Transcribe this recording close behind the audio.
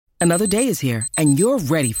Another day is here, and you're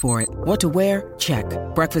ready for it. What to wear? Check.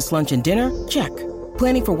 Breakfast, lunch, and dinner? Check.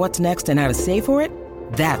 Planning for what's next and how to save for it?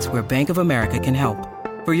 That's where Bank of America can help.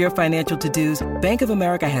 For your financial to-dos, Bank of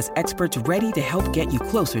America has experts ready to help get you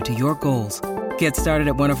closer to your goals. Get started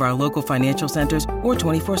at one of our local financial centers or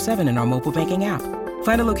 24/7 in our mobile banking app.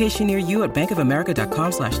 Find a location near you at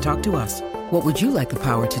bankofamerica.com/talktous. What would you like the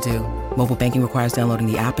power to do? Mobile banking requires downloading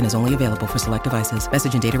the app and is only available for select devices.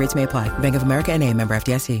 Message and data rates may apply. Bank of America NA, member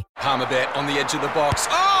FDIC. Palmerbet on the edge of the box.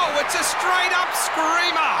 Oh, it's a straight-up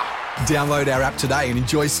screamer! Download our app today and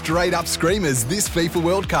enjoy straight-up screamers this FIFA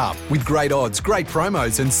World Cup with great odds, great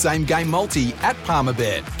promos and same-game multi at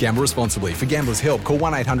Palmerbet. Gamble responsibly. For Gamblers' Help, call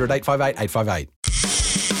 1-800-858-858.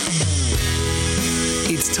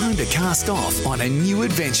 It's time to cast off on a new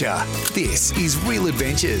adventure. This is Real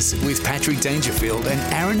Adventures with Patrick Dangerfield and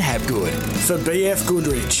Aaron Habgood. For BF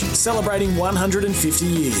Goodrich, celebrating 150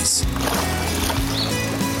 years.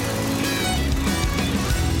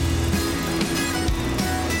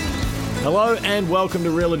 Hello and welcome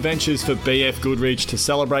to Real Adventures for BF Goodrich. To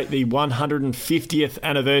celebrate the 150th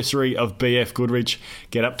anniversary of BF Goodrich,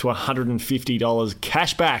 get up to $150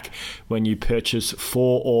 cash back when you purchase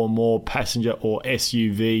 4 or more passenger or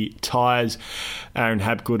SUV tyres. Aaron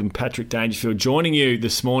Habgood and Patrick Dangerfield joining you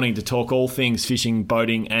this morning to talk all things fishing,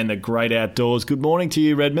 boating and the great outdoors. Good morning to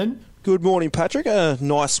you, Redmond. Good morning, Patrick. A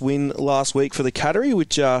nice win last week for the Cattery,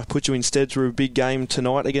 which put you instead through a big game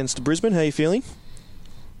tonight against Brisbane. How are you feeling?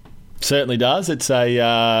 Certainly does. It's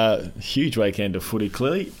a huge weekend of footy,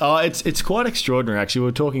 clearly. It's quite extraordinary, actually. We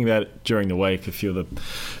were talking about it during the week, a few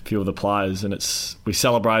of the players, and we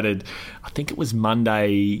celebrated, I think it was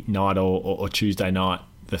Monday night or Tuesday night,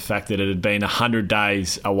 the fact that it had been 100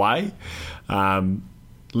 days away,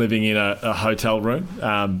 living in a hotel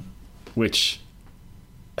room, which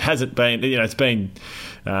hasn't been, it's been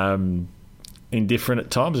indifferent at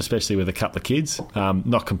times, especially with a couple of kids.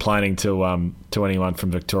 Not complaining to anyone from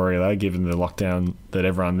Victoria, though, given the lockdown that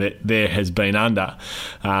everyone there has been under.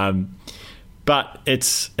 But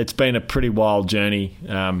it's been a pretty wild journey.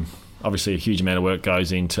 Obviously, a huge amount of work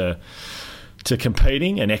goes into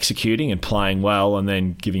competing and executing and playing well, and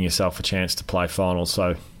then giving yourself a chance to play finals.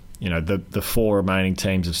 So, the 4 remaining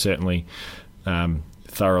teams have certainly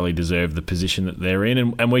thoroughly deserve the position that they're in,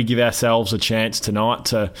 and we give ourselves a chance tonight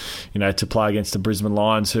to play against the Brisbane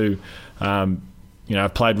Lions, who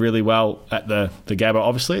have played really well at the Gabba.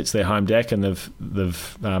 Obviously, it's their home deck, and they've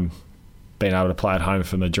been able to play at home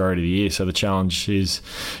for the majority of the year. So the challenge is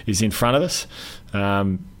in front of us,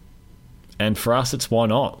 and for us, it's why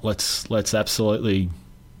not? Let's absolutely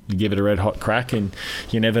give it a red hot crack, and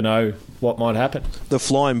you never know what might happen. The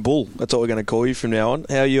Flying Bull, that's what we're going to call you from now on.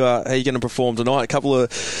 How are you going to perform tonight?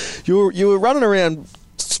 You were running around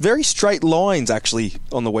very straight lines actually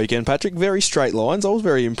on the weekend, Patrick. Very straight lines. I was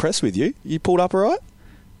very impressed with you. You pulled up all right?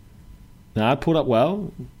 No, I pulled up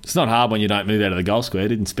well. It's not hard when you don't move out of the goal square. I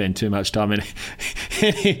didn't spend too much time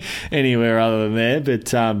anywhere other than there,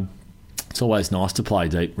 but it's always nice to play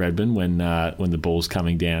deep, Redmond, when the ball's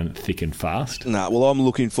coming down thick and fast. Well, I'm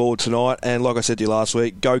looking forward tonight, and like I said to you last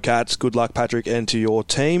week, go Cats, good luck, Patrick, and to your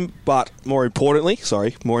team. But more importantly,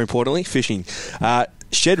 fishing.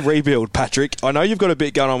 Shed rebuild, Patrick. I know you've got a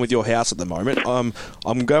bit going on with your house at the moment.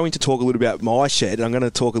 I'm going to talk a little bit about my shed, and I'm going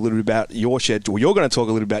to talk a little bit about your shed. Well, you're going to talk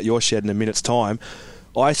a little bit about your shed in a minute's time.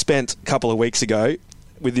 I spent a couple of weeks ago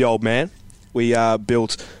with the old man. We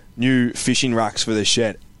built new fishing racks for the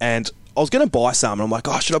shed, and I was going to buy some, and I'm like,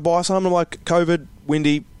 should I buy some? I'm like, COVID,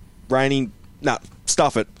 windy, raining. Nah,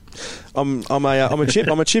 stuff it. I'm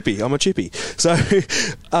a chippy. So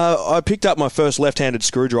I picked up my first left-handed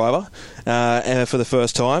screwdriver for the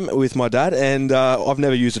first time with my dad, and I've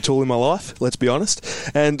never used a tool in my life, let's be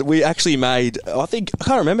honest. And we actually made, I can't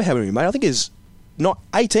remember how many we made. I think it's not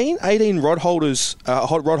 18 rod holders,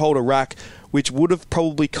 hot rod holder rack, which would have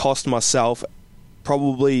probably cost myself.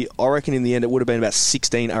 Probably, I reckon in the end it would have been about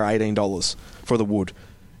 $16 or $18 for the wood.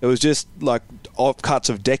 It was just like offcuts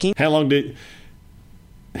of decking. How long did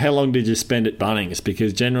you spend at Bunnings?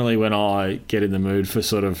 Because generally when I get in the mood for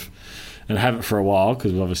and haven't for a while,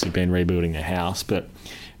 because we've obviously been rebuilding the house, but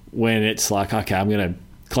when it's like, okay, I'm going to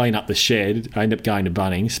clean up the shed, I end up going to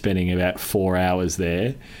Bunnings, spending about 4 hours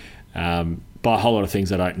there, buy a whole lot of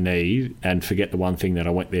things I don't need, and forget the one thing that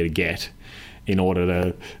I went there to get in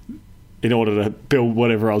order to build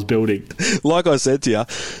whatever I was building. Like I said to you,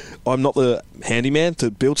 I'm not the handyman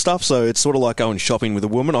to build stuff, so it's sort of like going shopping with a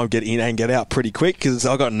woman. I get in and get out pretty quick because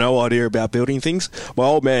I got no idea about building things. My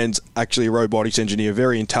old man's actually a robotics engineer,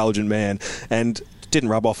 very intelligent man, and didn't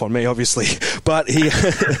rub off on me, obviously, but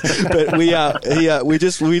we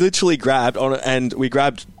literally grabbed on it, and we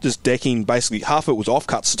grabbed just decking. Basically, half of it was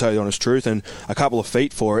offcuts, to tell you the honest truth, and a couple of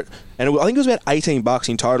feet for it. And I think it was about $18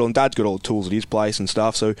 in total, and Dad's got all the tools at his place and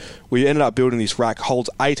stuff. So we ended up building this rack, holds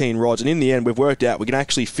 18 rods, and in the end, we've worked out we can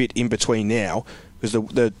actually fit in between now, because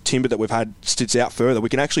the timber that we've had sits out further. We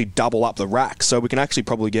can actually double up the rack, so we can actually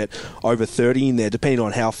probably get over 30 in there, depending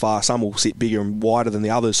on how far. Some will sit bigger and wider than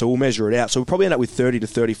the others, so we'll measure it out. So we'll probably end up with 30 to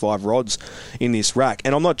 35 rods in this rack.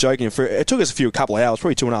 And I'm not joking, it took us a couple of hours,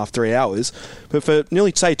 probably 2.5, 3 hours, but for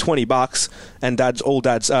nearly, say, $20, and all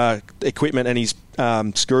Dad's equipment and his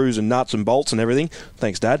screws and nuts and bolts and everything.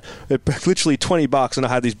 Thanks, Dad. Literally $20, and I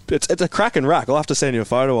had these. It's a cracking rack. I'll have to send you a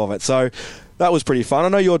photo of it. So that was pretty fun. I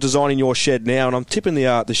know you're designing your shed now, and I'm tipping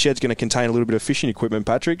the shed's going to contain a little bit of fishing equipment.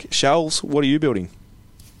 Patrick, Shells, what are you building?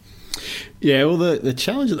 Yeah, well, the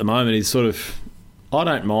challenge at the moment is sort of, I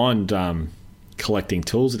don't mind collecting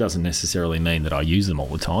tools. It doesn't necessarily mean that I use them all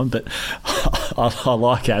the time, but I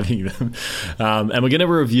like having them. And we're going to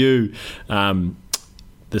review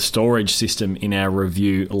the storage system in our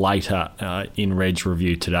review later in Red's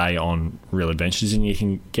review today on Real Adventures, and you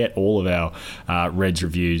can get all of our Red's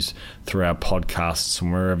reviews through our podcasts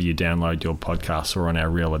and wherever you download your podcasts or on our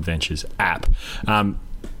Real Adventures app.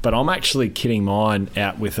 But I'm actually kitting mine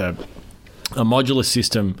out with a modular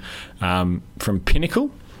system from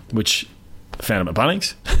Pinnacle, which I found them at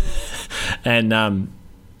Bunnings. And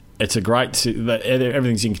it's a great...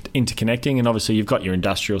 Everything's interconnecting, and obviously you've got your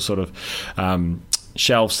industrial sort of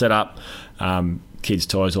shelf set up, kids'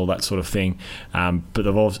 toys, all that sort of thing. But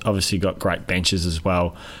they've obviously got great benches as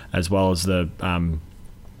well as the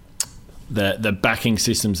backing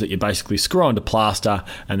systems that you basically screw onto plaster,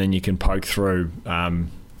 and then you can poke through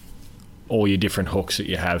all your different hooks that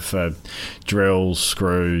you have for drills,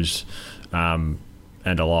 screws, and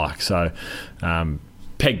the like. So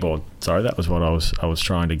pegboard. Sorry, that was what I was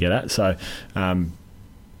trying to get at. So.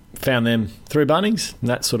 Found them through Bunnings, and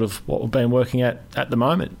that's sort of what we've been working at the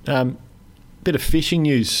moment. Bit of fishing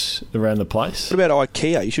news around the place. What about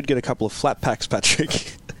IKEA? You should get a couple of flat packs,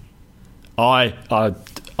 Patrick. I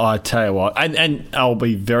tell you what, and I'll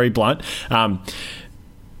be very blunt.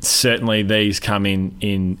 Certainly, these come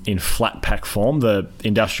in flat pack form. The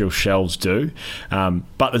industrial shelves do,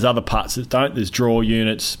 but there's other parts that don't. There's drawer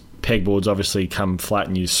units. Pegboards obviously come flat,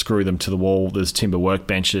 and you screw them to the wall. There's timber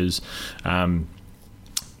workbenches.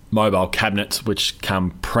 Mobile cabinets, which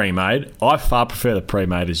come pre-made. I far prefer the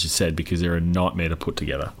pre-made, as you said, because they're a nightmare to put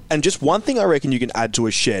together. And just one thing I reckon you can add to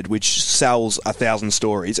a shed, which sells 1,000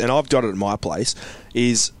 stories, and I've got it at my place,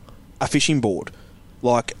 is a fishing board.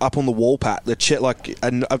 Like up on the wall, Pat.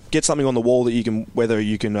 And get something on the wall that you can, whether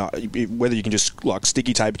you can just like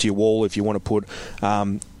sticky tape to your wall if you want to put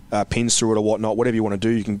pins through it or whatnot, whatever you want to do.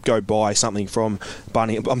 You can go buy something from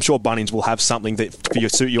Bunnings. I'm sure Bunnings will have something that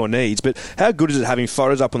suit your needs, but how good is it having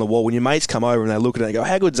photos up on the wall when your mates come over and they look at it and go,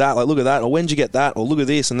 how good's that? Like, look at that, or when'd you get that, or look at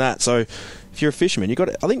this and that. So if you're a fisherman,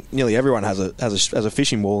 I think nearly everyone has a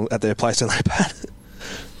fishing wall at their place, don't they, Pat?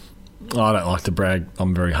 I don't like to brag.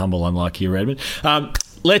 I'm very humble, unlike you, Redmond.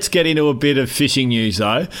 Let's get into a bit of fishing news,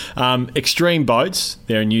 though. Extreme Boats,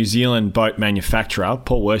 they're a New Zealand boat manufacturer.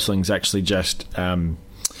 Paul Worsling's actually just...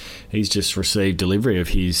 he's just received delivery of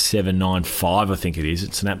his 795, I think it is.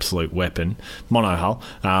 It's an absolute weapon. Monohull,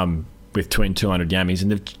 with twin 200 Yammies. And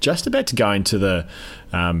they're just about to go into the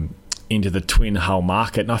twin hull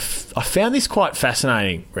market. And I found this quite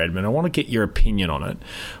fascinating, Redmond. I want to get your opinion on it.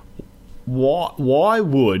 Why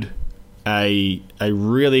would a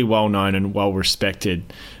really well-known and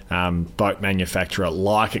well-respected boat manufacturer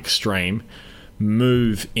like Extreme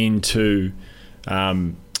move into...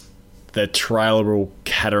 the trailable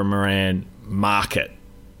catamaran market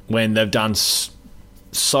when they've done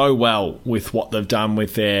so well with what they've done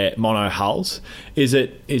with their mono hulls? Is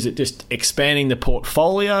it just expanding the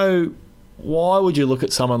portfolio? Why would you look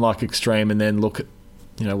at someone like Extreme and then look at,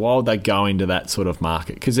 why would they go into that sort of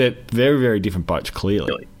market? Because they're very, very different boats,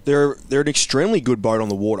 clearly. They're an extremely good boat on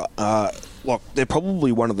the water. They're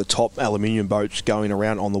probably one of the top aluminium boats going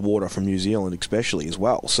around on the water from New Zealand, especially as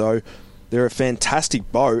well. So they're a fantastic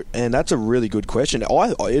boat, and that's a really good question.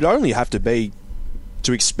 It'd only have to be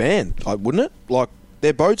to expand, wouldn't it? Like,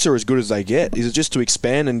 their boats are as good as they get. Is it just to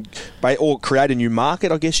expand or create a new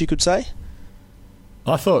market, I guess you could say?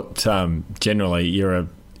 I thought generally you're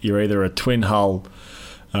either a twin hull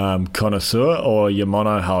connoisseur or you're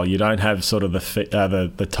mono hull. You don't have sort of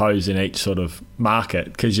the toes in each sort of market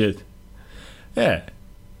because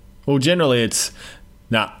well, generally it's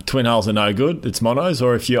nah, twin hulls are no good. It's monos.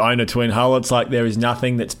 Or if you own a twin hull, it's like there is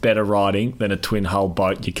nothing that's better riding than a twin hull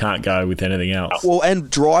boat. You can't go with anything else. Well,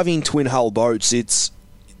 and driving twin hull boats,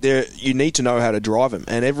 you need to know how to drive them,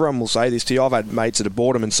 and everyone will say this to you. I've had mates that have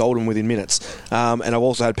bought them and sold them within minutes, and I've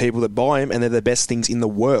also had people that buy them, and they're the best things in the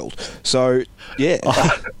world. So, yeah.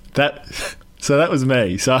 So that was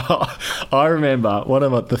me. So I remember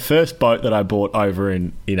the first boat that I bought over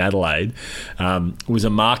in Adelaide was a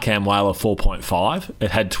Markham Whaler 4.5.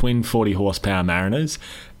 It had twin 40 horsepower Mariners,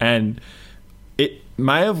 and it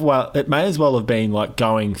may as well have been like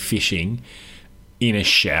going fishing in a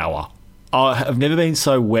shower. I have never been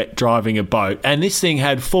so wet driving a boat, and this thing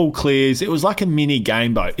had full clears. It was like a mini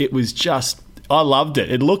game boat. It was just, I loved it.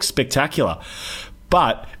 It looked spectacular,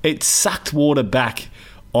 but it sucked water back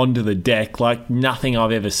onto the deck like nothing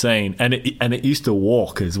I've ever seen, and it used to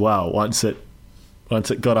walk as well once it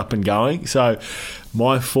got up and going. So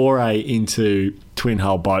my foray into twin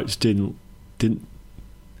hull boats didn't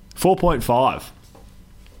 4.5.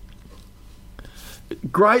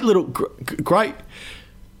 Great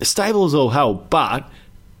stable as all hell, but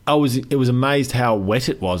it was amazed how wet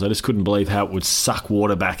it was. I just couldn't believe how it would suck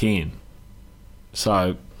water back in.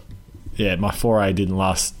 So yeah, my foray didn't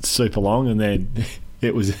last super long, and then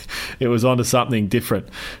it was onto something different.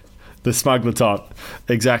 The smuggler type,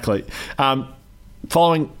 exactly.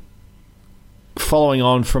 Following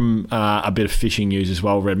on from a bit of fishing news as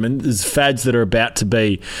well, Redmond, there's fads that are about to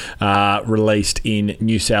be released in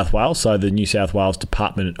New South Wales. So the New South Wales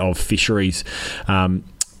Department of Fisheries,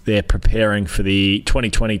 they're preparing for the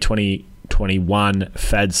 2020-2021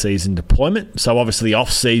 FAD season deployment. So obviously the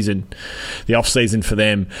off season for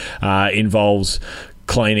them involves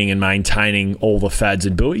cleaning and maintaining all the FADs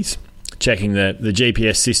and buoys, checking the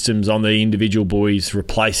GPS systems on the individual buoys,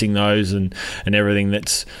 replacing those and everything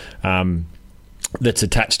that's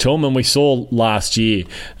attached to them. And we saw last year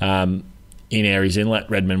in Aries Inlet,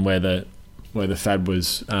 Redmond, where the FAD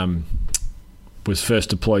was first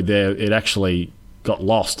deployed there, it actually got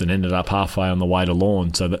lost and ended up halfway on the way to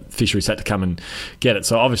Lorne, so that fisheries had to come and get it.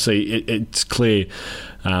 So obviously it's clear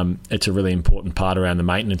it's a really important part around the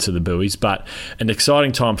maintenance of the buoys, but an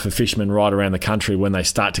exciting time for fishermen right around the country when they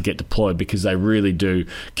start to get deployed, because they really do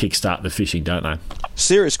kickstart the fishing, don't they?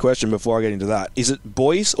 Serious question before I get into that. Is it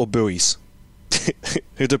buoys or buoys?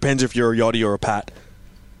 It depends if you're a yachty or a pat.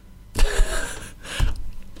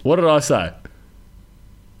 What did I say?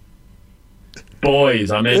 Boys,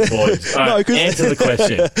 I meant boys. No, answer the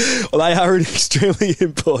question. Well, they are an extremely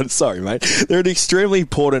important... Sorry, mate. They're an extremely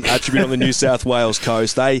important attribute on the New South Wales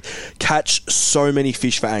coast. They catch so many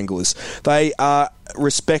fish for anglers. They are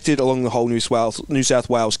respected along the whole New South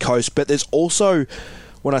Wales coast, but there's also...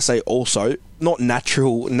 When I say also, not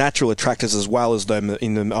natural attractors as well as them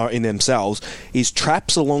in themselves, is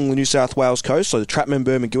traps along the New South Wales coast. So the Trapman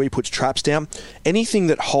Bermagui puts traps down. Anything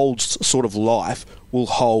that holds sort of life will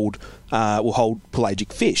hold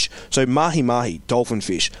pelagic fish. So mahi-mahi, dolphin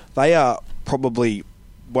fish, they are probably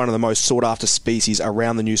one of the most sought-after species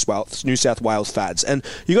around the New South Wales FADs. And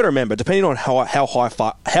you've got to remember, depending on how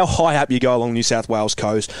high up you go along the New South Wales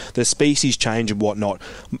coast, the species change and whatnot.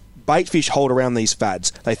 Bait fish hold around these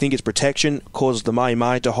FADs. They think it's protection, causes the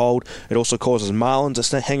mahi-mahi to hold. It also causes marlin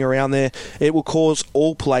to hang around there. It will cause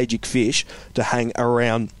all pelagic fish to hang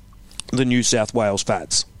around the New South Wales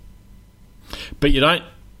FADs. But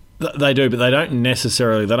they do, but they don't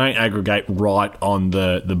aggregate right on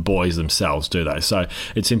the buoys themselves, do they? So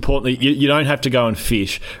it's important that you don't have to go and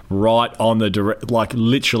fish right on the direct, like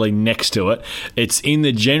literally next to it. It's in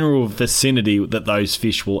the general vicinity that those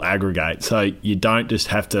fish will aggregate. So you don't just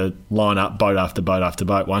have to line up boat after boat after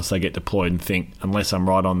boat once they get deployed and think, unless I'm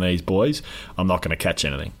right on these buoys, I'm not going to catch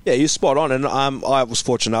anything. Yeah, you're spot on. And I was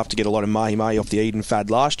fortunate enough to get a lot of mahi-mahi off the Eden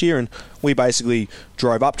FAD last year, and we basically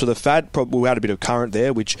drove up to the FAD. We had a bit of current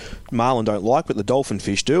there, which marlin don't like, but the dolphin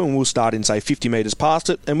fish do, and we'll start in, say, 50 metres past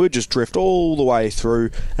it, and we'll just drift all the way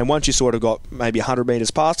through, and once you sort of got maybe 100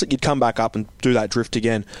 metres past it, you'd come back up and do that drift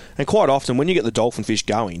again. And quite often, when you get the dolphin fish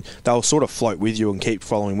going, they'll sort of float with you and keep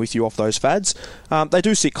following with you off those FADs. They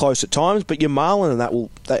do sit close at times, but your marlin and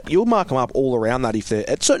you'll mark them up all around that if they're...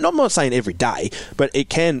 I'm not saying every day, but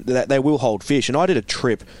they will hold fish. And I did a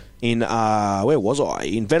trip in where was I?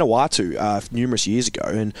 In Vanuatu numerous years ago,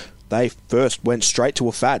 and they first went straight to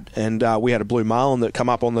a FAD, and we had a blue marlin that come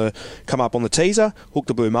up on the teaser, hooked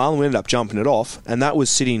the blue marlin, we ended up jumping it off, and that was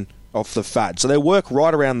sitting off the FAD. So they work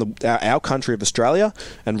right around our country of Australia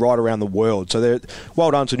and right around the world. So they're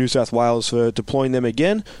well done to New South Wales for deploying them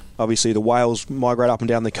again. Obviously the whales migrate up and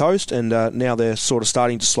down the coast, and now they're sort of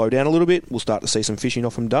starting to slow down a little bit. We'll start to see some fishing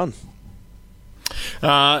off them done.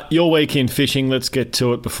 Your week in fishing, let's get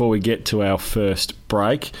to it before we get to our first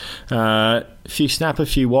break. A few snapper, a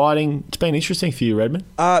few whiting. It's been interesting for you, Redmond.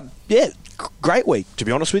 Yeah, great week, to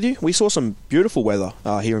be honest with you. We saw some beautiful weather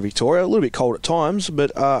here in Victoria. A little bit cold at times,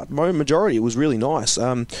 but majority it was really nice.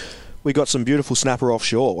 We got some beautiful snapper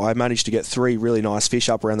offshore. I managed to get 3 really nice fish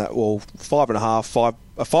up around that, 5.5,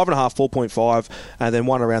 4.5, and then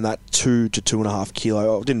one around that 2 to 2.5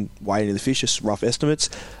 kilo. I didn't weigh any of the fish, just rough estimates.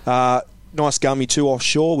 Nice gummy too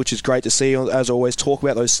offshore, which is great to see. As I always talk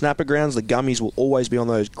about those snapper grounds, the gummies will always be on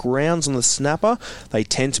those grounds on the snapper. They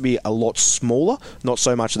tend to be a lot smaller, not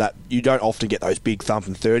so much that you don't often get those big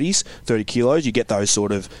thumping 30 kilos. You get those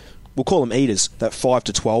sort of, we'll call them eaters, that 5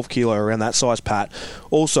 to 12 kilo around that size, Pat.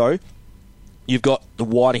 Also, you've got the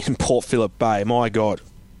whiting in Port Phillip Bay. My God,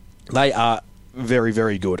 they are very,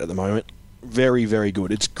 very good at the moment. Very, very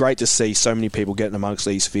good. It's great to see so many people getting amongst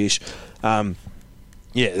these fish. They're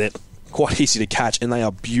quite easy to catch, and they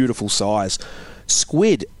are beautiful size.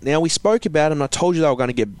 Squid. Now, we spoke about them, and I told you they were going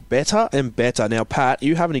to get better and better. Now, Pat,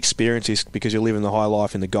 you haven't experienced this because you're living the high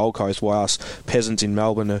life in the Gold Coast, while us peasants in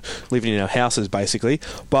Melbourne are living in our houses, basically.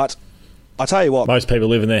 But I tell you what, most people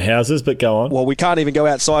live in their houses, but go on. Well, we can't even go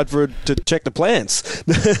outside to check the plants.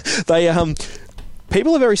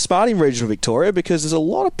 People are very smart in regional Victoria because there's a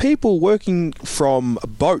lot of people working from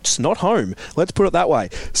boats, not home. Let's put it that way.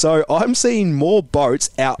 So I'm seeing more boats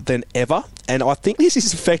out than ever, and I think this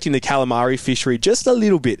is affecting the calamari fishery just a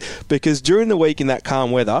little bit because during the week in that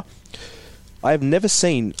calm weather, I have never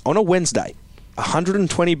seen, on a Wednesday,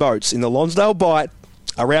 120 boats in the Lonsdale Bight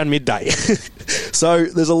around midday. So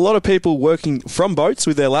there's a lot of people working from boats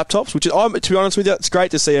with their laptops, which is, to be honest with you, it's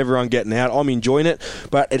great to see everyone getting out. I'm enjoying it,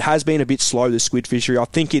 but it has been a bit slow, the squid fishery. I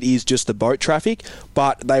think it is just the boat traffic,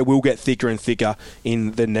 but they will get thicker and thicker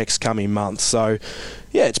in the next coming months. So,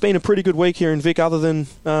 yeah, it's been a pretty good week here in Vic other than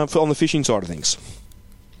on the fishing side of things.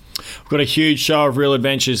 We've got a huge show of Real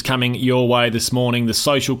Adventures coming your way this morning. The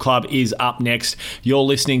Social Club is up next. You're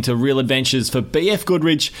listening to Real Adventures for BF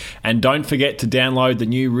Goodrich. And don't forget to download the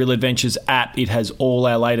new Real Adventures app. It has all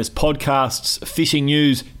our latest podcasts, fishing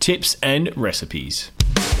news, tips and recipes.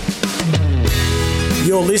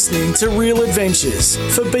 You're listening to Real Adventures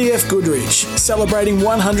for BF Goodrich, celebrating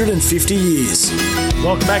 150 years.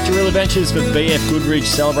 Welcome back to Real Adventures for BF Goodrich,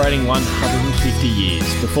 celebrating 150 years.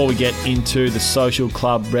 Before we get into the Social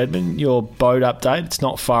Club, Redmond, your boat update, it's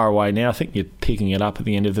not far away now. I think you're picking it up at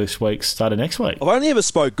the end of this week, start of next week. I've only ever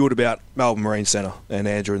spoke good about Melbourne Marine Centre and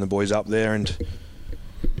Andrew and the boys up there, and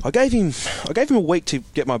I gave him a week to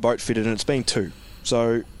get my boat fitted, and it's been 2.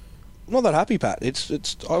 So I'm not that happy, Pat.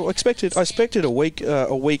 I expected a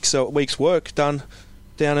week's work done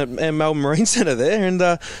down at Melbourne Marine Centre there, and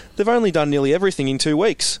they've only done nearly everything in 2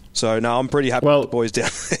 weeks. So no, I'm pretty happy with the boys down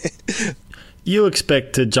there. You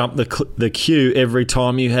expect to jump the queue every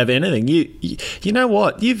time you have anything. You know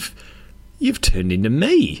what? You've turned into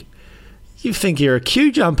me. You think you're a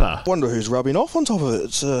queue jumper. Wonder who's rubbing off on top of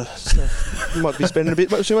it. You might be spending a bit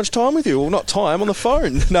too much time with you. Well, not time, on the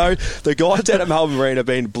phone. No, the guys down at Melbourne Marine have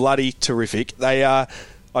been bloody terrific. They I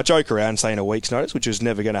joke around saying a week's notice, which is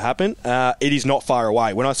never going to happen. It is not far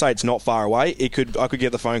away. When I say it's not far away, I could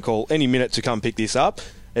get the phone call any minute to come pick this up.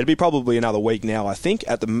 It'd be probably another week now, I think,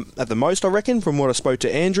 at the most, I reckon, from what I spoke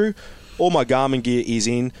to Andrew. All my Garmin gear is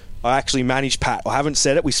in. I actually managed, Pat, I haven't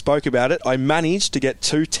said it, we spoke about it. I managed to get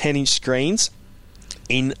 2 10-inch screens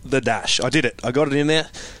in the dash. I did it. I got it in there.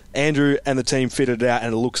 Andrew and the team fitted it out,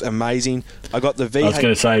 and it looks amazing. I got the VH... I was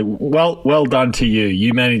going to say, well done to you.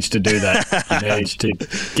 You managed to do that. You managed to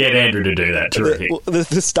get Andrew to do that. Terrific.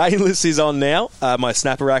 The stainless is on now. My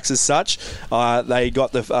snapper racks as such. They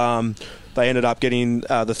got the... They ended up getting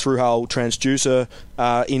the through-hull transducer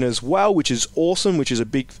in as well, which is awesome, which is a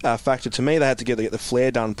big factor to me. They had to get the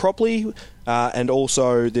flare done properly, and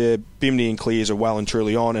also the Bimini and clears are well and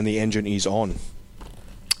truly on, and the engine is on.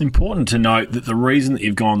 Important to note that the reason that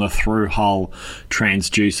you've gone the through-hull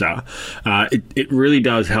transducer, it really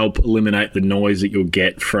does help eliminate the noise that you'll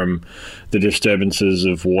get from the disturbances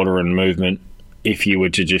of water and movement if you were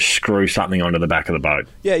to just screw something onto the back of the boat.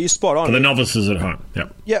 Yeah, you're spot on. For the novices at home.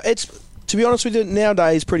 Yep. Yeah, it's... To be honest with you,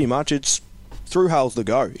 nowadays, pretty much, it's through hulls the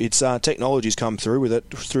go. It's technology's come through with it,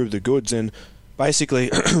 through the goods, and basically,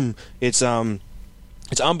 it's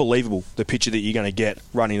unbelievable the picture that you're going to get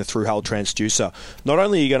running a through hull transducer. Not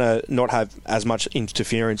only are you going to not have as much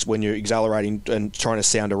interference when you're accelerating and trying to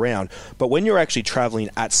sound around, but when you're actually travelling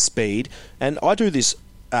at speed, and I do this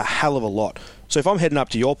a hell of a lot. So if I'm heading up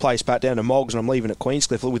to your place, Pat, down to Moggs, and I'm leaving at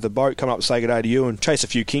Queenscliff with the boat, coming up to say good day to you and chase a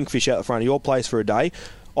few kingfish out the front of your place for a day,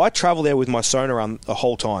 I travel there with my sonar on the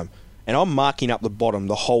whole time, and I'm marking up the bottom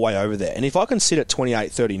the whole way over there. And if I can sit at 28,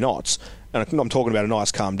 30 knots and I'm talking about a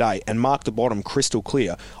nice calm day, and mark the bottom crystal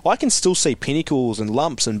clear, I can still see pinnacles and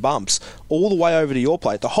lumps and bumps all the way over to your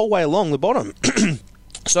plate, the whole way along the bottom.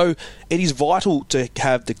 So it is vital to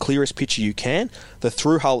have the clearest picture you can. The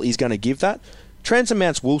through hull is going to give that. Transom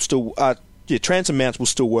mounts will still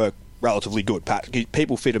work relatively good, Pat.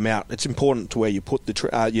 People fit them out. It's important to where you put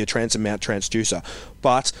your transom mount transducer,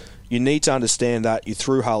 but you need to understand that your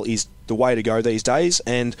through hull is the way to go these days.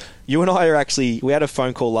 And you and I we had a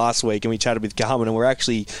phone call last week and we chatted with Garmin, and we're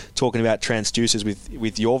actually talking about transducers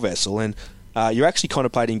with your vessel, and you're actually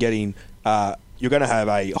contemplating getting. You're going to have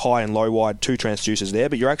a high and low wide 2 transducers there,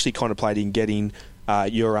 but you're actually contemplating getting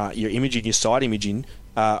your imaging, your side imaging,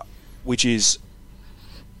 which is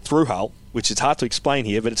through hull, which is hard to explain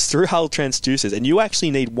here, but it's through hull transducers, and you actually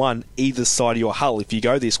need one either side of your hull if you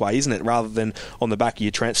go this way, isn't it? Rather than on the back of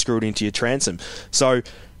your screwed into your transom. So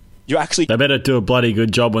they better do a bloody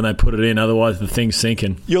good job when they put it in, otherwise the thing's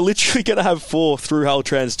sinking. You're literally going to have 4 through-hull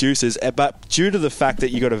transducers, but due to the fact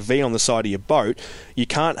that you've got a V on the side of your boat, you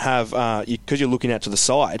can't have, because you're looking out to the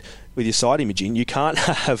side with your side imaging, you can't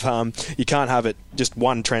have it just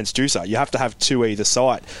one transducer. You have to have 2 either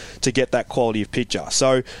side to get that quality of picture.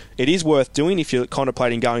 So it is worth doing if you're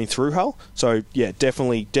contemplating going through hull. So yeah,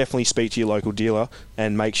 definitely speak to your local dealer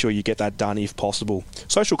and make sure you get that done if possible.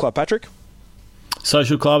 Social Club, Patrick.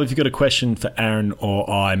 Social Club, if you've got a question for Aaron or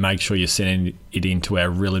I, make sure you're sending it into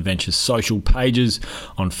our Real Adventures social pages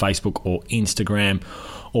on Facebook or Instagram,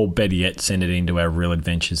 or better yet, send it into our Real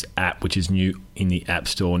Adventures app, which is new in the App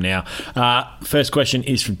Store now. First question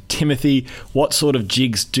is from Timothy. What sort of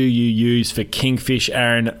jigs do you use for kingfish,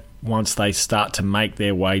 Aaron, once they start to make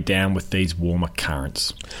their way down with these warmer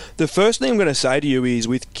currents? The first thing I'm going to say to you is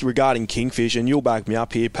regarding kingfish, and you'll back me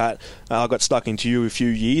up here, Pat. I got stuck into you a few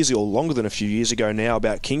years, or longer than a few years ago now,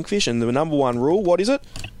 about kingfish, and the number one rule, what is it?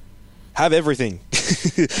 Have everything.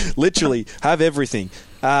 Literally, have everything.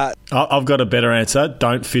 I've got a better answer.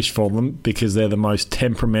 Don't fish for them, because they're the most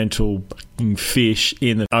temperamental fish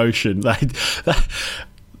in the ocean.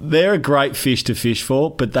 They're a great fish to fish for,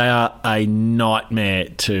 but they are a nightmare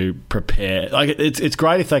to prepare. Like it's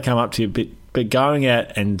great if they come up to you, but going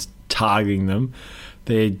out and targeting them,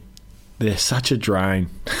 they're such a drain.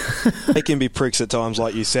 They can be pricks at times,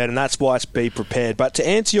 like you said, and that's why it's be prepared. But to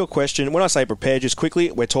answer your question, when I say prepared, just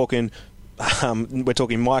quickly, we're talking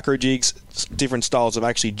micro jigs, different styles of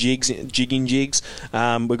actually jigging jigs.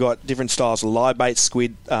 We've got different styles of live bait,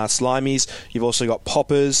 squid, slimies. You've also got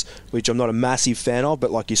poppers, which I'm not a massive fan of,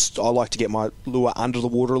 but I like to get my lure under the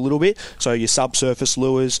water a little bit. So your subsurface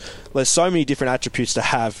lures. There's so many different attributes to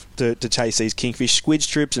have to chase these kingfish, squid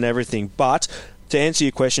strips and everything. But to answer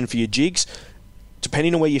your question for your jigs,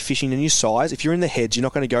 depending on where you're fishing and your size, if you're in the heads, you're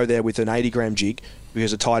not going to go there with an 80-gram jig because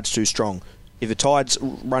the tide's too strong. If the tide's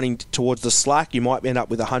running towards the slack, you might end up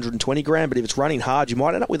with 120 gram, but if it's running hard, you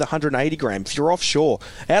might end up with 180 gram. If you're offshore,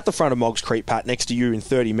 out the front of Moggs Creek, Pat, next to you in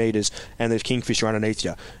 30 metres, and there's kingfish underneath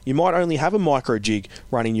you, you might only have a micro jig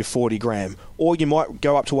running your 40 gram, or you might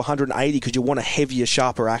go up to 180 because you want a heavier,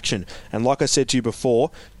 sharper action. And like I said to you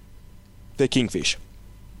before, they're kingfish.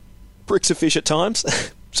 Bricks of fish at times,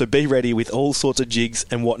 so be ready with all sorts of jigs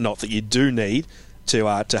and whatnot that you do need to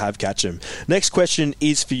have catch them. Next question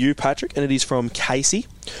is for you, Patrick, and it is from Casey.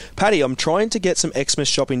 Paddy, I'm trying to get some Xmas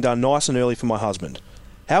shopping done nice and early for my husband.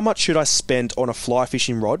 How much should I spend on a fly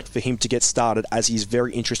fishing rod for him to get started, as he's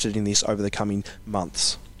very interested in this over the coming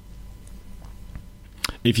months?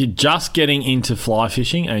 If you're just getting into fly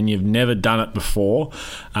fishing and you've never done it before,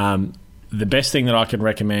 the best thing that I can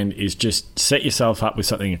recommend is just set yourself up with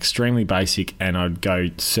something extremely basic, and I'd go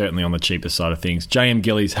certainly on the cheaper side of things. JM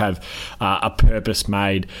Gillies have a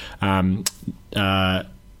purpose-made 9-foot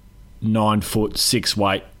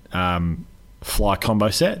 6-weight fly combo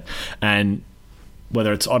set, and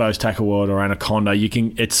whether it's Otto's Tackle World or Anaconda,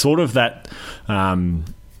 it's sort of that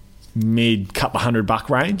mid couple $100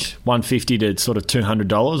 range, $150 to sort of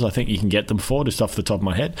 $200. I think you can get them for, just off the top of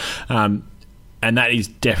my head. And that is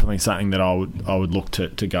definitely something that I would look to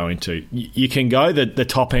go into. You can go the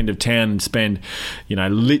top end of town and spend,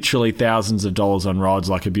 literally thousands of dollars on rods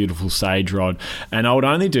like a beautiful Sage rod. And I would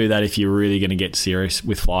only do that if you're really going to get serious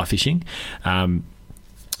with fly fishing.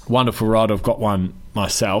 Wonderful rod. I've got one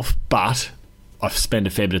myself, but I've spent a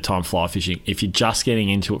fair bit of time fly fishing. If you're just getting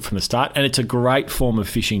into it from the start, and it's a great form of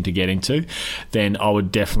fishing to get into, then I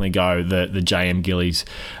would definitely go the JM Gillies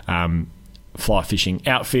fly fishing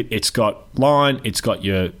outfit. It's got line, it's got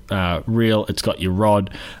your reel, it's got your rod,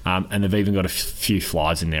 and they've even got a few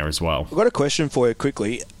flies in there as well. I've got a question for you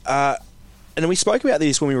quickly. And we spoke about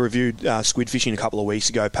this when we reviewed squid fishing a couple of weeks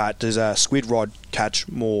ago, Pat. Does a squid rod catch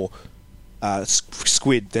more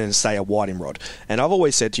squid than, say, a whiting rod. And I've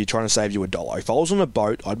always said to you, trying to save you $1. If I was on a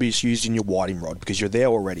boat, I'd be just using your whiting rod because you're there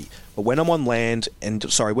already. But when I'm on land,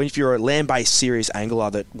 if you're a land-based serious angler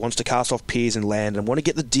that wants to cast off piers and land and want to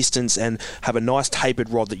get the distance and have a nice tapered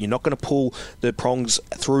rod that you're not going to pull the prongs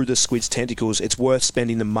through the squid's tentacles, it's worth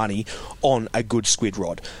spending the money on a good squid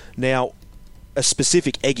rod. Now, a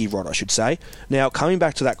specific eggy rod, I should say. Now, coming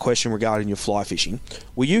back to that question regarding your fly fishing,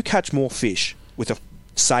 will you catch more fish with a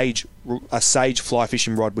sage fly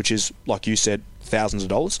fishing rod, which is, like you said, thousands of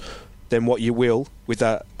dollars, than what you will with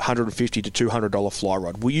a $150 to $200 fly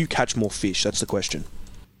rod? Will you catch more fish? That's the question.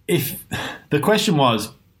 If the question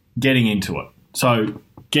was getting into it, so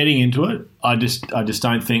getting into it, I just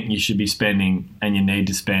don't think you should be spending, and you need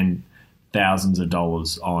to spend thousands of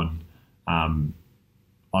dollars on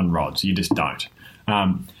rods. You just don't.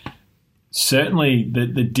 Certainly,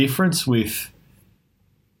 the difference with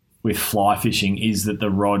fly fishing is that the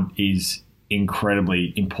rod is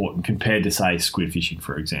incredibly important compared to, say, squid fishing,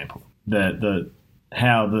 for example. The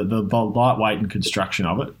lightweight and construction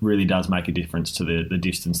of it really does make a difference to the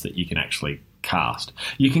distance that you can actually cast.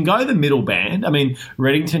 You can go the middle band. I mean,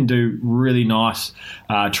 Redington do really nice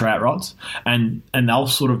trout rods, and they'll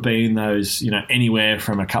sort of be in those, anywhere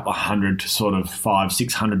from a couple of $100 to sort of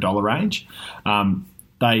 $500-$600 range.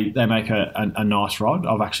 They make a nice rod.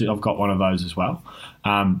 I've got one of those as well.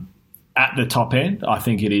 At the top end, I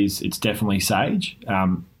think it's definitely sage,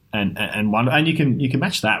 and you can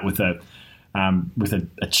match that with a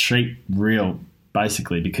cheap reel,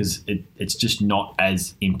 basically, because it's just not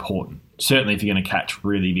as important. Certainly, if you're going to catch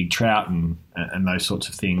really big trout and those sorts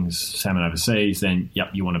of things, salmon overseas, then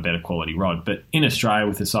you want a better quality rod. But in Australia,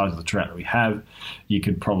 with the size of the trout that we have, you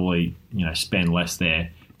could probably spend less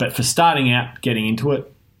there. But for starting out, getting into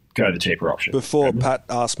it, go the cheaper option. Before Pat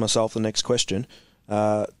asks myself the next question,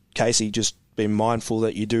 Casey, just be mindful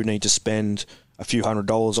that you do need to spend a few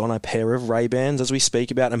 $100s on a pair of Ray-Bans as we speak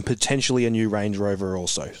about, and potentially a new Range Rover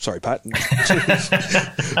also. Sorry, Pat.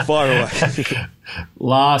 Fire away.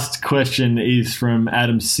 Last question is from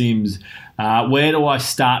Adam Sims. Where do I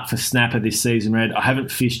start for snapper this season, Red? I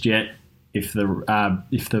haven't fished yet. If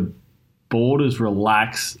the borders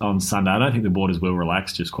relax on Sunday, I don't think the borders will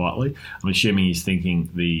relax just quietly. I'm assuming he's thinking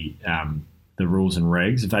the rules and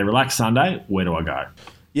regs. If they relax Sunday, where do I go?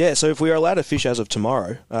 Yeah, so if we are allowed to fish as of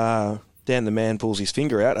tomorrow, Dan the man pulls his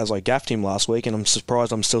finger out as I gaffed him last week, and I'm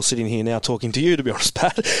surprised I'm still sitting here now talking to you, to be honest,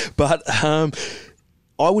 Pat. But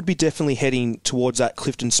I would be definitely heading towards that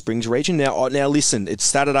Clifton Springs region. Now listen, it's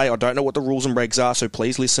Saturday. I don't know what the rules and regs are, so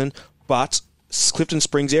please listen. But Clifton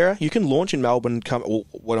Springs area, you can launch in Melbourne.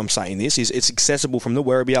 What I'm saying is it's accessible from the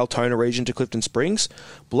Werribee Altona region to Clifton Springs.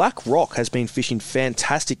 Black Rock has been fishing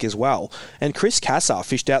fantastic as well, and Chris Cassar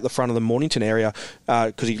fished out the front of the Mornington area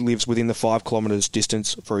because he lives within the 5 kilometres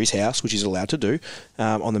distance for his house, which he's allowed to do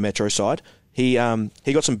on the metro side. He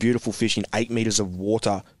got some beautiful fish in 8 metres of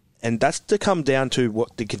water. And that's to come down to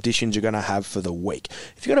what the conditions you're going to have for the week.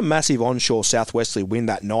 If you've got a massive onshore southwesterly wind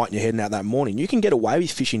that night and you're heading out that morning, you can get away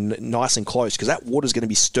with fishing nice and close because that water's going to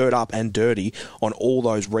be stirred up and dirty on all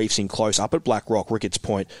those reefs in close up at Black Rock, Ricketts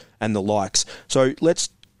Point and the likes. So let's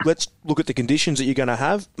look at the conditions that you're going to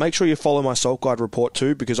have. Make sure you follow my Salt Guide report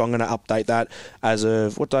too, because I'm going to update that as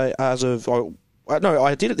of what day? No,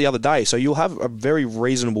 I did it the other day, so you'll have a very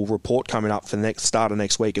reasonable report coming up for the start of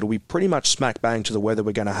next week. It'll be pretty much smack bang to the weather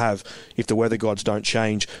we're going to have if the weather gods don't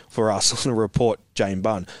change for us on the report, Jane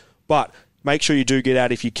Bunn. But make sure you do get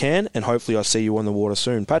out if you can, and hopefully I'll see you on the water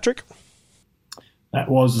soon. Patrick? That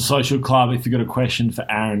was the Social Club. If you've got a question for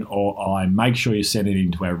Aaron or I, make sure you send it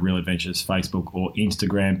into our Real Adventures Facebook or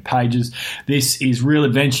Instagram pages. This is Real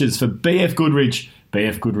Adventures for BF Goodrich.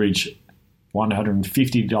 BF Goodrich,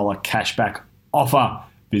 $150 cashback offer.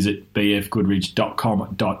 Visit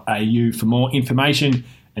bfgoodrich.com.au for more information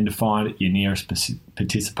and to find your nearest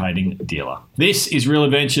participating dealer. This is Real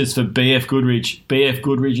Adventures for BF Goodrich. BF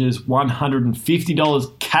Goodrich's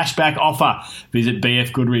 $150 cashback offer. Visit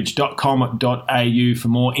bfgoodrich.com.au for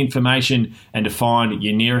more information and to find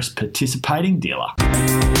your nearest participating dealer.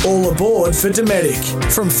 All aboard for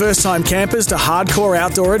Dometic. From first-time campers to hardcore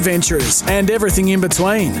outdoor adventurers and everything in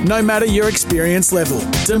between, no matter your experience level.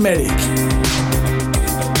 Dometic.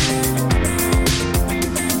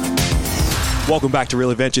 Welcome back to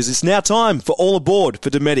Real Adventures. It's now time for All Aboard for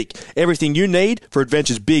Dometic. Everything you need for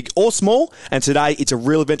adventures big or small. And today it's a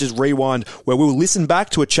Real Adventures Rewind where we will listen back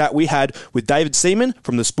to a chat we had with David Seaman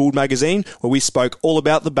from the Spooled magazine where we spoke all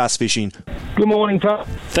about the bass fishing. Good morning, Pat.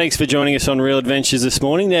 Thanks for joining us on Real Adventures this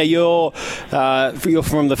morning. Now, you're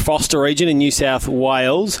from the Foster region in New South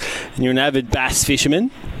Wales and you're an avid bass fisherman.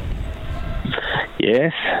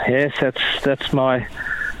 Yes, that's my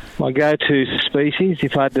my go-to species.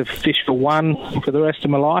 If I had to fish for one for the rest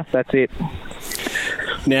of my life, that's it.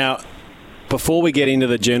 Now, before we get into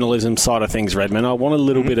the journalism side of things, Redman, I want a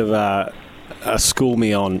little bit of a school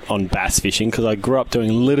me on bass fishing, because I grew up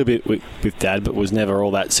doing a little bit with Dad, but was never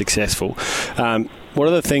all that successful. What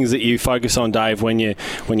are the things that you focus on, Dave, when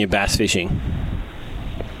you're bass fishing?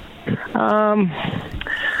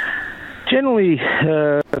 Generally,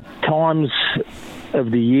 times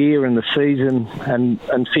of the year and the season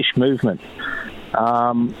and fish movement.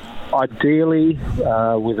 Ideally,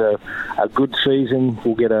 with a good season,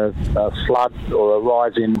 we'll get a flood or a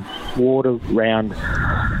rise in water around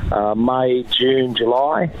May, June,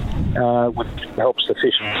 July, which helps the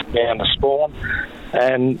fish down to spawn.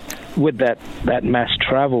 And with that mass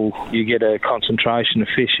travel, you get a concentration of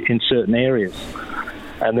fish in certain areas.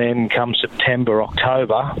 And then come September,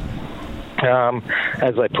 October,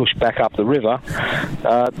 as they push back up the river,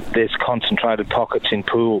 there's concentrated pockets in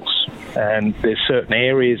pools. And there's certain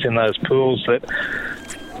areas in those pools that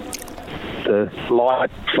the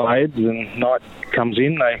light fades and night comes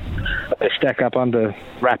in. They stack up under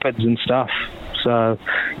rapids and stuff. So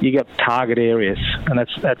you got target areas, and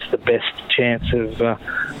that's the best chance of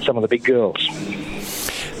some of the big girls.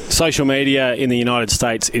 Social media in the United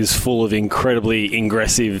States is full of incredibly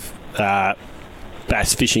aggressive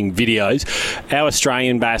bass fishing videos. Our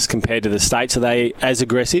Australian bass compared to the States, are they as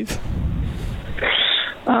aggressive?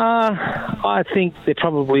 I think they're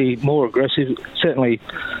probably more aggressive, certainly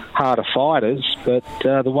harder fighters, but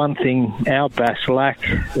the one thing our bass lack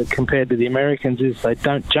compared to the Americans is they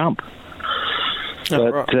don't jump.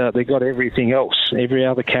 But they've got everything else, every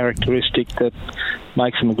other characteristic that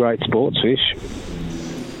makes them a great sports fish.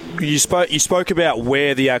 You spoke about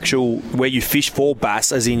where you fish for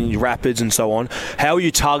bass, as in rapids and so on. How are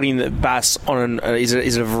you targeting the bass on? Is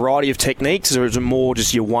it a variety of techniques, or is it more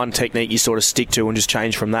just your one technique you sort of stick to and just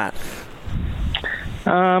change from that?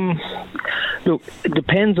 Look, it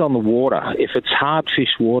depends on the water. If it's hard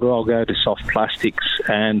fish water, I'll go to soft plastics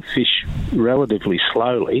and fish relatively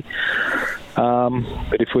slowly.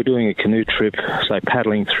 But if we're doing a canoe trip, say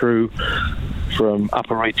paddling through from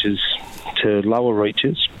upper reaches to lower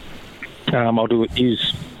reaches, I'll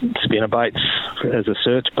use spinner baits as a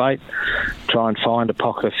search bait, try and find a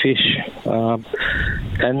pocket of fish,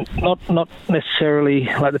 and not necessarily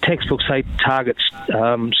like the textbooks say target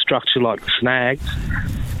structure like snags,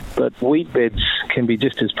 but weed beds can be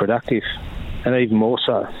just as productive, and even more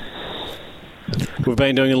so. We've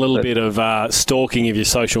been doing a little bit of stalking of your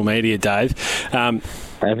social media, Dave.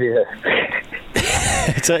 Have you?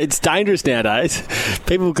 It's dangerous nowadays.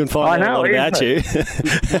 People can find out a lot about you.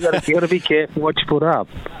 You got to be careful what you put up.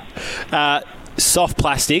 Soft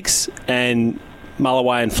plastics and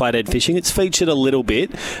mulloway and flathead fishing. It's featured a little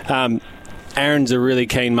bit. Aaron's a really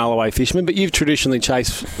keen mulloway fisherman, but you've traditionally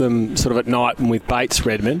chased them sort of at night and with baits,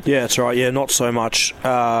 Redmond. Yeah, that's right. Yeah, not so much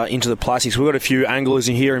into the plastics. We've got a few anglers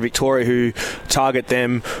in here in Victoria who target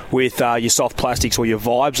them with your soft plastics or your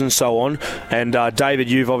vibes and so on. And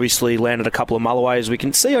David, you've obviously landed a couple of mulloways. We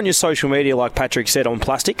can see on your social media, like Patrick said, on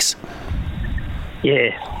plastics.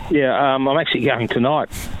 Yeah. I'm actually going tonight.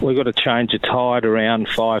 We've got to change the tide around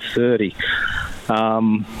 5:30,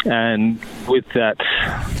 and with that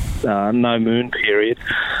no moon period,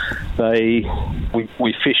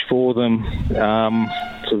 we fish for them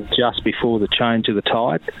sort of just before the change of the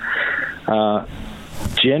tide.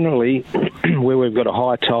 Generally, where we've got a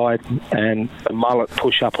high tide and a mullet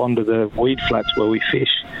push up onto the weed flats where we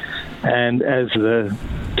fish, and as the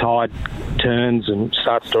tide turns and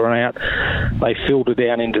starts to run out, they filter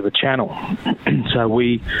down into the channel. So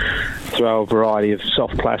we throw a variety of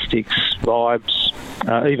soft plastics, vibes,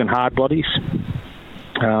 even hard bodies.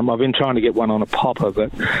 I've been trying to get one on a popper,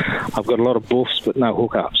 but I've got a lot of buffs but no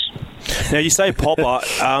hookups. Now, you say popper.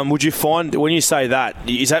 Would you find, when you say that,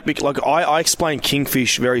 is that like I explain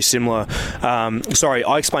kingfish very similar?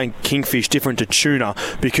 I explain kingfish different to tuna,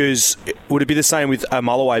 because would it be the same with a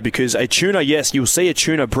mulloway? Because a tuna, yes, you'll see a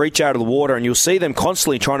tuna breach out of the water and you'll see them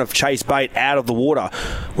constantly trying to chase bait out of the water.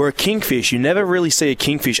 Where a kingfish, you never really see a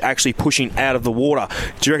kingfish actually pushing out of the water.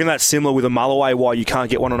 Do you reckon that's similar with a mulloway, why you can't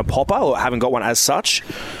get one on a popper, or haven't got one as such?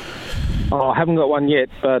 Oh, I haven't got one yet,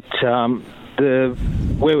 but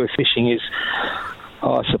where we're fishing is,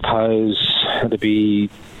 I suppose, to be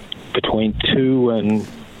between 2 and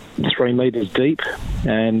 3 metres deep,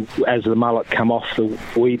 and as the mullet come off the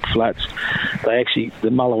weed flats, the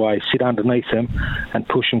mulloway sit underneath them and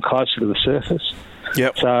push them closer to the surface.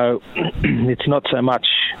 Yep. So it's not so much,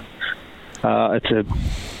 it's a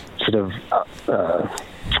sort of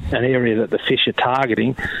an area that the fish are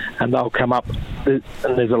targeting, and they'll come up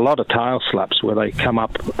there's a lot of tail slaps where they come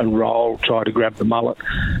up and roll, try to grab the mullet,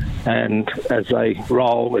 and as they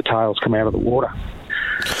roll, their tails come out of the water.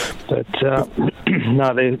 But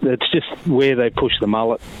no, it's just where they push the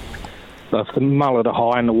mullet. If the mullet are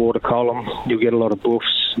high in the water column, you'll get a lot of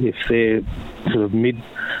buffs. If they're sort of mid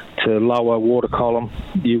to lower water column,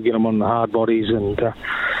 you'll get them on the hard bodies and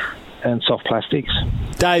soft plastics.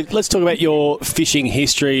 Dave, let's talk about your fishing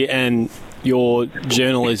history and your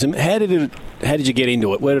journalism. How did you get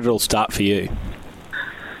into it? Where did it all start for you?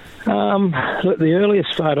 Look, the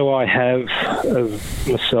earliest photo I have of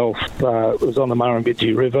myself was on the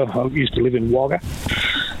Murrumbidgee River. I used to live in Wagga,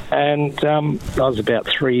 and I was about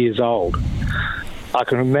 3 years old. I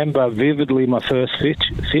can remember vividly my first fish,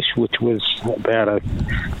 which was about a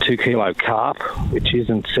 2 kilo carp, which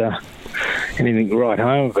isn't anything to write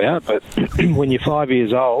home about, but when you're 5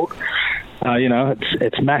 years old,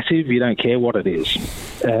 it's massive. You don't care what it is.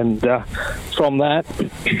 And from that,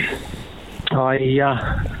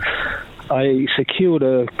 I secured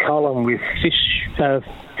a column with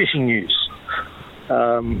Fishing News,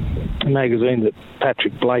 a magazine that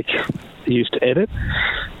Patrick Blake used to edit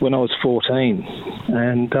when I was 14,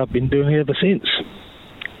 and I've been doing it ever since.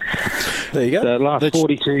 There you go. The last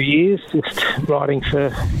 42 years, just writing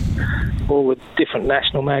for all the different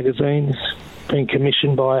national magazines, being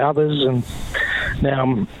commissioned by others, and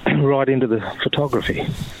now I'm right into the photography.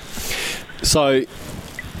 So,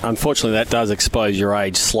 unfortunately, that does expose your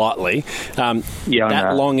age slightly. That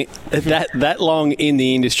long in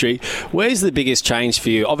the industry, where's the biggest change for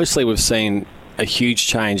you? Obviously, we've seen a huge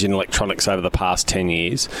change in electronics over the past 10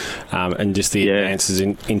 years and just the advances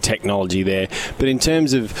in technology there. But in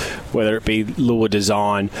terms of whether it be lure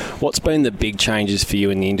design, what's been the big changes for you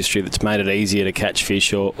in the industry that's made it easier to catch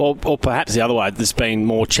fish, or perhaps the other way, that's been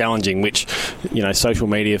more challenging, which, social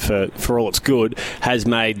media, for all it's good, has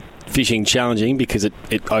made fishing challenging because it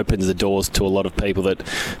opens the doors to a lot of people that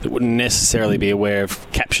wouldn't necessarily be aware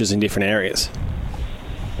of captures in different areas.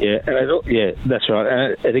 Yeah, that's right.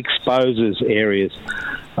 And it exposes areas.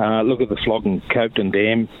 Look at the Floggen Copeton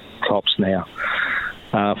Dam tops now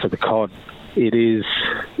for the cod. It is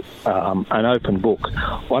an open book.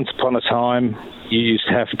 Once upon a time, you used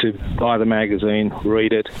to have to buy the magazine,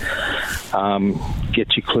 read it,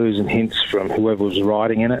 get your clues and hints from whoever was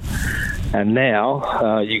writing in it. And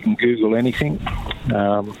now you can Google anything.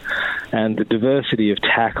 And the diversity of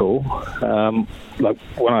tackle, like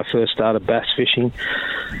when I first started bass fishing,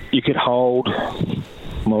 you could hold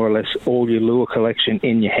more or less all your lure collection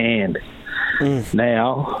in your hand.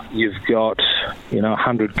 Now you've got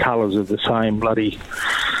 100 colours of the same bloody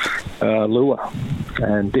lure,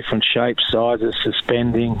 and different shapes, sizes,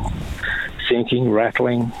 suspending, sinking,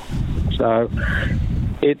 rattling. So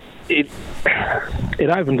it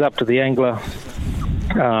opens up to the angler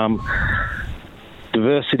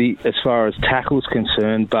diversity as far as tackle's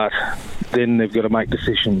concerned, but then they've got to make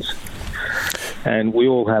decisions. And we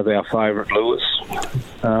all have our favourite lures.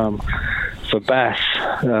 For bass,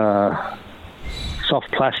 soft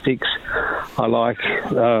plastics, I like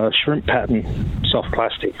shrimp pattern soft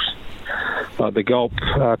plastics. Like the Gulp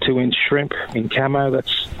 2-inch shrimp in camo.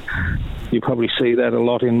 You probably see that a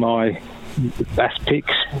lot in my bass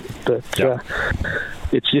pics. But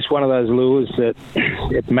it's just one of those lures that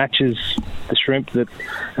it matches the shrimp that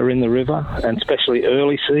are in the river, and especially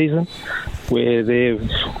early season where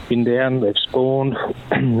they've been down, they've spawned,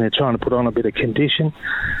 they're trying to put on a bit of condition.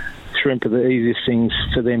 Shrimp are the easiest things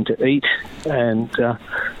for them to eat, and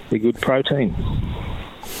they're good protein.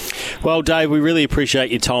 Well, Dave, we really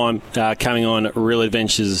appreciate your time coming on Real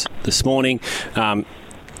Adventures this morning.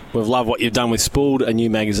 We've loved what you've done with Spooled, a new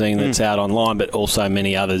magazine that's out online, but also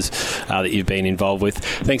many others that you've been involved with.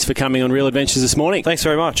 Thanks for coming on Real Adventures this morning. Thanks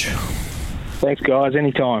very much. Thanks, guys.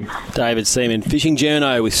 Anytime. David Seaman, fishing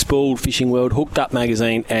journo with Spooled, Fishing World, Hooked Up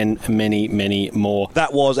magazine, and many, many more.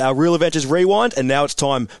 That was our Real Adventures Rewind, and now it's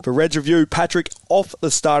time for Red's Review. Patrick, off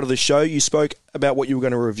the start of the show, you spoke about what you were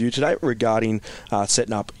going to review today regarding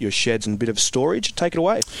setting up your sheds and a bit of storage. Take it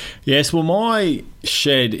away. Yes, well, my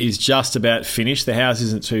shed is just about finished. The house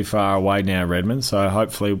isn't too far away now, Redmond, so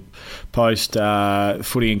hopefully post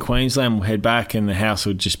footy in Queensland we'll head back and the house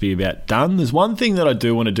will just be about done. There's one thing that I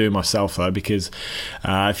do want to do myself, though, because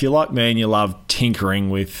if you're like me and you love tinkering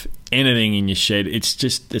with anything in your shed,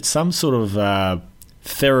 it's some sort of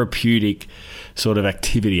therapeutic sort of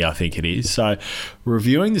activity, I think it is. So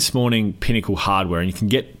reviewing this morning Pinnacle Hardware, and you can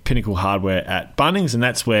get Pinnacle Hardware at Bunnings, and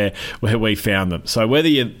that's where we found them. So whether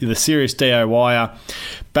you're the serious DIYer,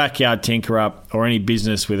 backyard tinkerer, or any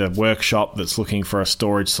business with a workshop that's looking for a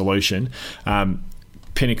storage solution,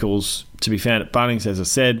 Pinnacle's to be found at Bunnings, as I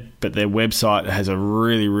said, but their website has a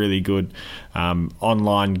really, really good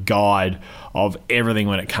online guide of everything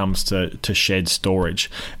when it comes to shed storage.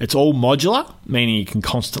 It's all modular, meaning you can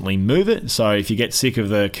constantly move it. So if you get sick of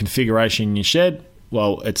the configuration in your shed,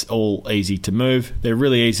 well, it's all easy to move. They're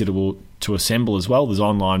really easy to assemble as well. There's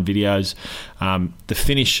online videos. The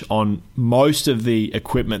finish on most of the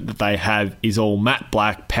equipment that they have is all matte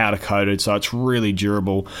black, powder coated, so it's really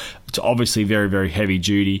durable. It's obviously very, very heavy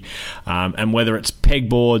duty. And whether it's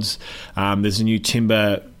pegboards, there's a new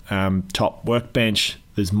timber top workbench,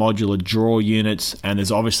 there's modular drawer units, and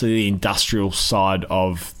there's obviously the industrial side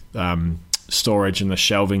of storage and the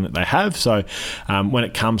shelving that they have. So when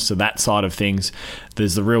it comes to that side of things,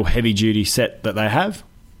 there's the real heavy duty set that they have,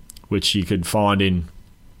 which you could find in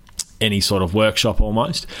any sort of workshop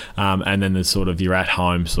almost. And then there's sort of your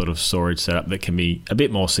at-home sort of storage setup that can be a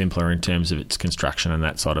bit more simpler in terms of its construction and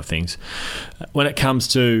that side of things. When it comes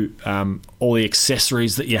to all the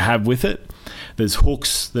accessories that you have with it, there's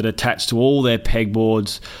hooks that attach to all their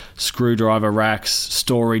pegboards, screwdriver racks,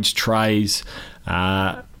 storage trays,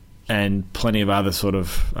 and plenty of other sort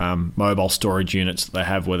of mobile storage units that they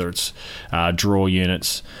have, whether it's drawer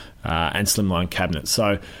units, and slimline cabinets.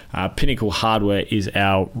 So Pinnacle Hardware is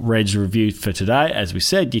our Reg review for today. As we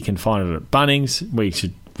said, you can find it at Bunnings.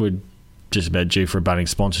 We're just about due for a Bunnings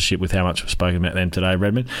sponsorship with how much we've spoken about them today,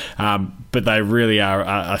 Redmond. But they really are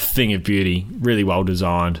a thing of beauty, really well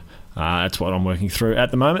designed. That's what I'm working through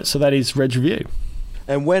at the moment. So that is Reg review.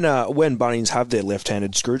 And when Bunnings have their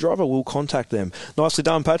left-handed screwdriver, we'll contact them. Nicely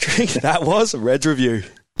done, Patrick. That was Reg review.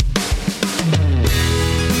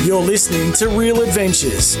 You're listening to Real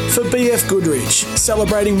Adventures for BF Goodrich,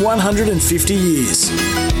 celebrating 150 years.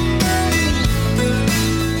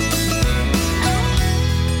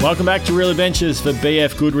 Welcome back to Real Adventures for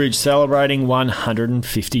BF Goodrich, celebrating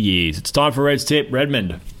 150 years. It's time for Red's Tip.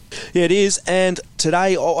 Redmond. Yeah, it is. And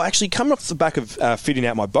today, actually coming off the back of fitting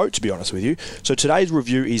out my boat, to be honest with you. So today's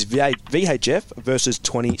review is VHF versus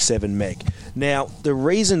 27 meg. Now, the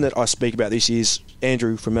reason that I speak about this is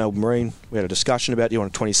Andrew from Melbourne Marine, we had a discussion about you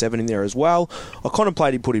want a 27 in there as well. I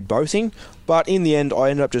contemplated putting both in, but in the end, I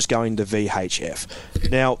ended up just going the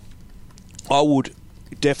VHF. Now, I would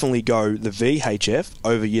definitely go the VHF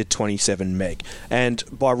over your 27 meg. And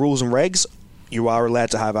by rules and regs, you are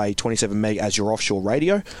allowed to have a 27 meg as your offshore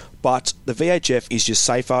radio, but the VHF is just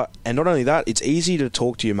safer, and not only that, it's easy to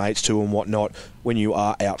talk to your mates to and whatnot when you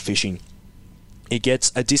are out fishing. It gets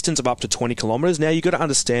a distance of up to 20 kilometres. Now, you've got to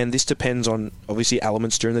understand this depends on, obviously,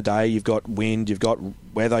 elements during the day. You've got wind, you've got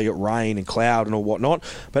weather, you've got rain and cloud and all whatnot,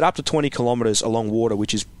 but up to 20 kilometres along water,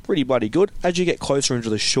 which is pretty bloody good. As you get closer into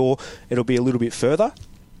the shore, it'll be a little bit further.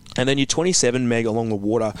 And then your 27 meg along the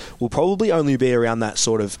water will probably only be around that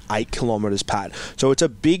sort of 8 kilometres, Pat. So it's a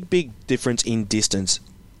big, big difference in distance.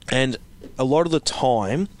 And a lot of the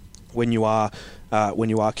time, when you are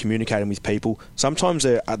communicating with people, sometimes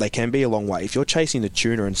they can be a long way. If you're chasing the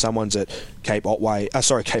tuna and someone's at Cape Otway,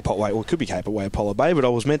 or it could be Cape Otway, Apollo Bay, but I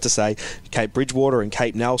was meant to say Cape Bridgewater and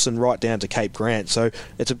Cape Nelson right down to Cape Grant. So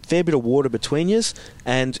it's a fair bit of water between you,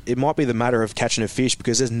 and it might be the matter of catching a fish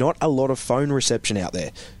because there's not a lot of phone reception out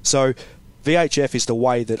there. So VHF is the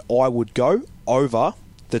way that I would go over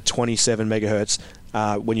the 27 megahertz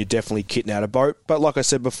when you're definitely kitting out a boat. But like I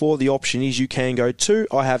said before, the option is you can go 2.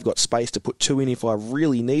 I have got space to put 2 in if I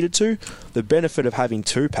really needed to. The benefit of having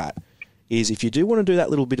 2, Pat, is if you do want to do that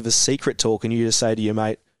little bit of a secret talk and you just say to your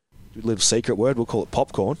mate, a little secret word, we'll call it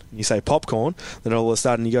popcorn, and you say popcorn, then all of a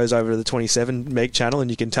sudden he goes over to the 27 meg channel and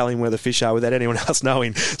you can tell him where the fish are without anyone else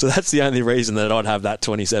knowing. So that's the only reason that I'd have that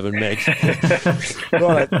 27 meg.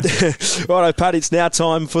 Righto, Pat, it's now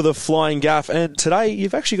time for the Flying Gaff, and today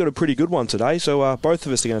you've actually got a pretty good one today, so both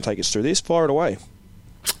of us are going to take us through this. Fire it away.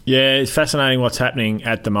 Yeah, it's fascinating what's happening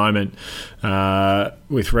at the moment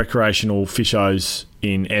with recreational fishers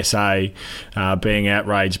in SA being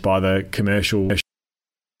outraged by the commercial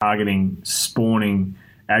targeting spawning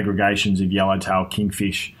aggregations of yellowtail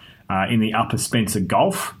kingfish in the Upper Spencer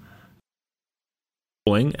Gulf,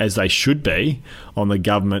 as they should be, on the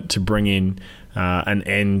government to bring in an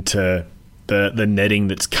end to the netting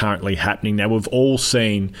that's currently happening. Now, we've all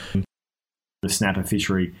seen the snapper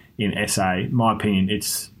fishery in SA. In my opinion,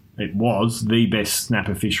 it was the best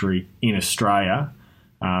snapper fishery in Australia,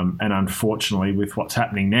 and unfortunately, with what's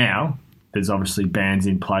happening now, there's obviously bans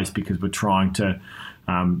in place because we're trying to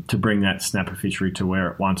bring that snapper fishery to where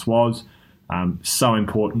it once was. So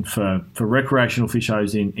important for recreational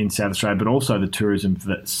fishers in South Australia, but also the tourism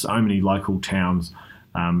that so many local towns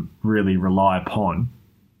really rely upon.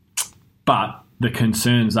 But the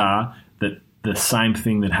concerns are that the same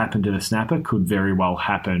thing that happened to the snapper could very well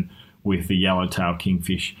happen with the yellowtail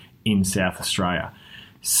kingfish in South Australia,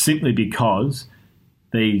 simply because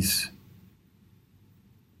these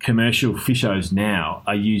commercial fishers now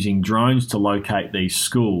are using drones to locate these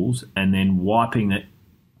schools and then wiping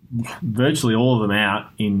virtually all of them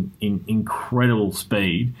out in incredible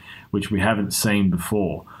speed, which we haven't seen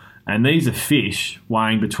before. And these are fish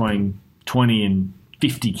weighing between 20 and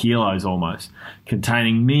 50 kilos almost,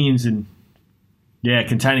 containing millions and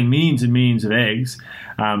millions of eggs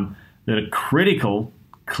that are critical,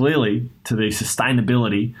 clearly, to the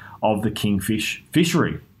sustainability of the kingfish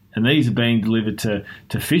fishery. And these are being delivered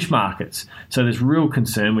to fish markets. So there's real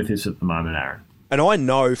concern with this at the moment, Aaron. And I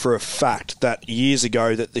know for a fact that years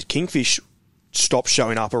ago that the kingfish stopped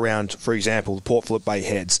showing up around, for example, the Port Phillip Bay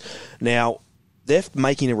heads. Now, they're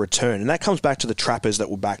making a return, and that comes back to the trappers that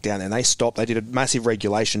were back down there. And they stopped. They did a massive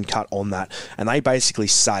regulation cut on that, and they basically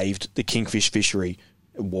saved the kingfish fishery,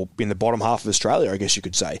 well, in the bottom half of Australia, I guess you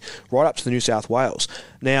could say, right up to the New South Wales.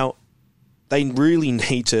 Now, they really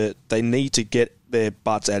need to get their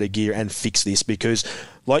butts out of gear and fix this, because,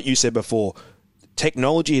 like you said before,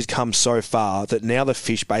 technology has come so far that now the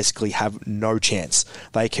fish basically have no chance.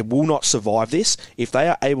 They will not survive this. If they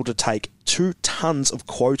are able to take 2 tons of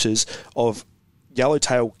quotas of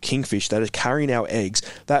yellowtail kingfish that are carrying our eggs,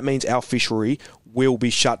 that means our fishery will be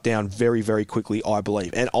shut down very, very quickly, I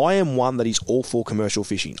believe. And I am one that is all for commercial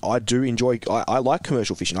fishing. I like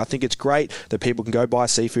commercial fishing. I think it's great that people can go buy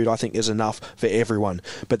seafood. I think there's enough for everyone.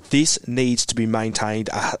 But this needs to be maintained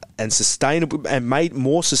and sustainable, and made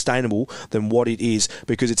more sustainable than what it is,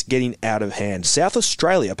 because it's getting out of hand. South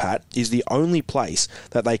Australia, Pat, is the only place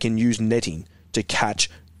that they can use netting to catch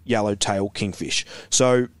yellowtail kingfish.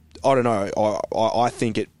 So, I don't know. I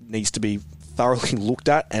think it needs to be thoroughly looked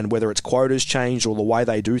at, and whether it's quotas changed or the way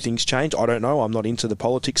they do things change, I don't know. I'm not into the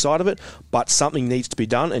politics side of it, but something needs to be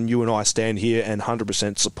done, and you and I stand here and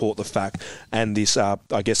 100% support the fact and this,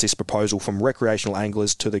 this proposal from recreational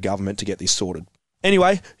anglers to the government to get this sorted.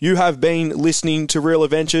 Anyway, you have been listening to Real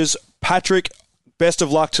Adventures. Patrick, best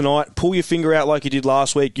of luck tonight. Pull your finger out like you did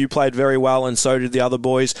last week. You played very well, and so did the other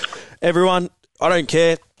boys. Everyone, I don't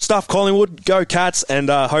care. Stuff Collingwood, go Cats, and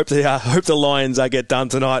hope the Lions get done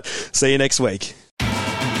tonight. See you next week.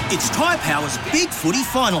 It's Tyre Power's Big Footy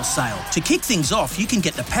Final Sale. To kick things off, you can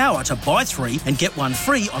get the power to buy 3 and get 1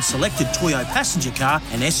 free on selected Toyo passenger car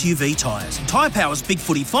and SUV tyres. Tyre Power's Big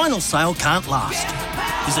Footy Final Sale can't last.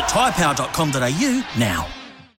 Visit tyrepower.com.au now.